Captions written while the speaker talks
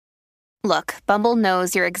Look, Bumble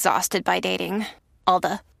knows you're exhausted by dating. All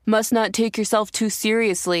the must not take yourself too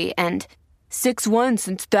seriously and 6'1"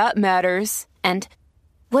 since that matters. And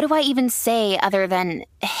what do I even say other than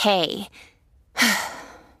hey?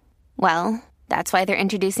 Well, that's why they're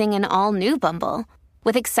introducing an all-new Bumble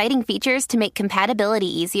with exciting features to make compatibility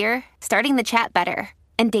easier, starting the chat better,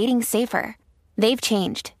 and dating safer. They've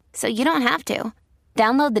changed, so you don't have to.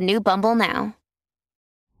 Download the new Bumble now.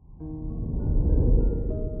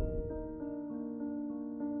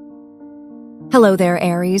 Hello there,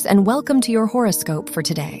 Aries, and welcome to your horoscope for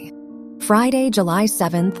today, Friday, July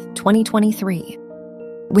 7th, 2023.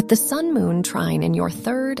 With the sun-moon trine in your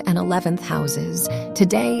 3rd and 11th houses,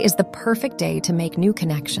 today is the perfect day to make new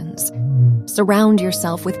connections. Surround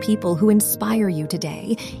yourself with people who inspire you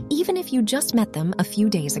today, even if you just met them a few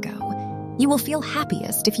days ago. You will feel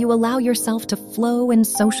happiest if you allow yourself to flow and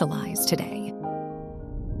socialize today.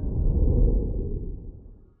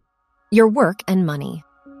 Your work and money.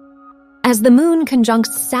 As the moon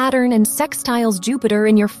conjuncts Saturn and sextiles Jupiter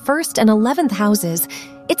in your 1st and 11th houses,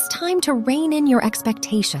 it's time to rein in your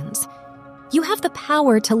expectations. You have the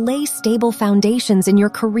power to lay stable foundations in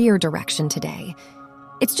your career direction today.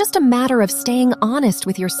 It's just a matter of staying honest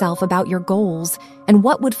with yourself about your goals and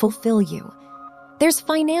what would fulfill you. There's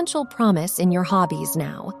financial promise in your hobbies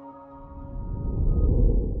now.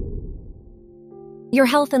 Your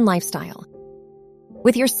health and lifestyle.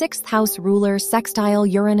 With your 6th house ruler sextile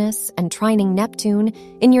Uranus and trining Neptune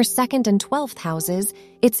in your 2nd and 12th houses,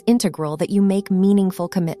 it's integral that you make meaningful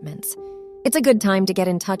commitments. It's a good time to get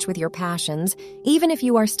in touch with your passions, even if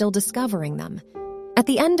you are still discovering them. At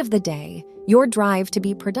the end of the day, your drive to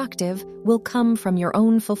be productive will come from your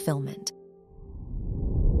own fulfillment.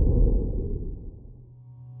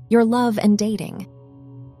 Your love and dating.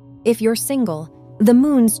 If you're single, the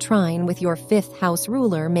moon's trine with your 5th house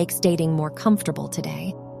ruler makes dating more comfortable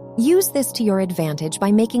today. Use this to your advantage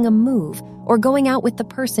by making a move or going out with the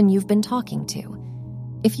person you've been talking to.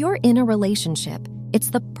 If you're in a relationship,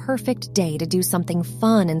 it's the perfect day to do something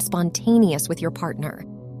fun and spontaneous with your partner.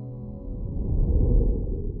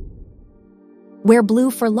 Wear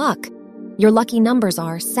blue for luck. Your lucky numbers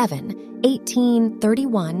are 7, 18,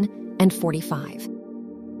 31, and 45.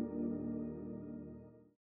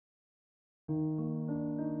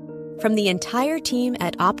 From the entire team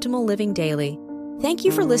at Optimal Living Daily, thank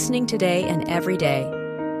you for listening today and every day.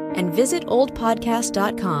 And visit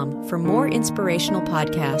oldpodcast.com for more inspirational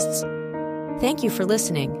podcasts. Thank you for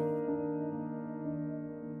listening.